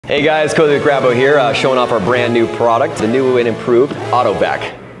Hey guys, Cody with Grabo here, showing off our brand new product, the new and improved OTTOVAC.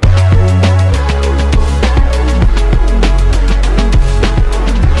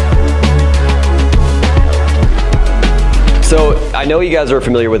 So I know you guys are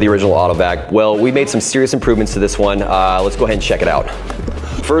familiar with the original OTTOVAC. Well, we made some serious improvements to this one. Let's go ahead and check it out.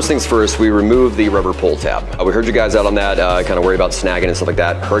 First things first, we removed the rubber pull tab. We heard you guys out on that, kind of worry about snagging and stuff like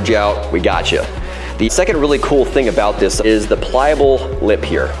that. Heard you out, we got you. The second really cool thing about this is the pliable lip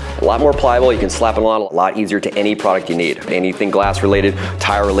here. A lot more pliable, you can slap it on a lot easier to any product you need. Anything glass related,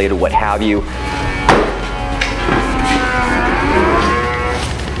 tire related, what have you.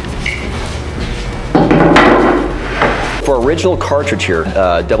 For original cartridge here,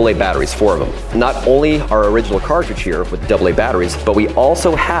 AA batteries, 4 of them. Not only our original cartridge here with AA batteries, but we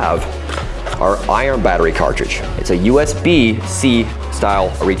also have our iron battery cartridge. It's a USB-C style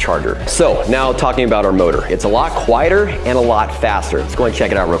recharger. So now talking about our motor. It's a lot quieter and a lot faster. Let's go and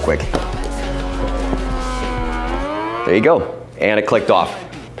check it out real quick. There you go. And it clicked off.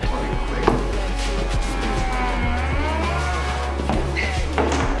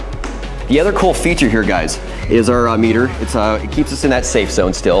 The other cool feature here, guys, is our meter. It keeps us in that safe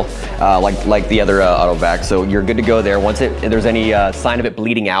zone still, like the other OTTOVAC. So you're good to go there. Once if there's any sign of it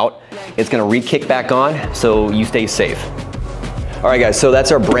bleeding out, it's gonna re-kick back on, so you stay safe. All right, guys, so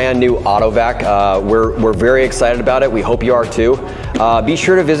that's our brand new OTTOVAC. We're very excited about it. We hope you are too. Be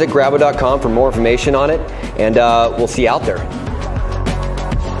sure to visit Grabo.com for more information on it, and we'll see you out there.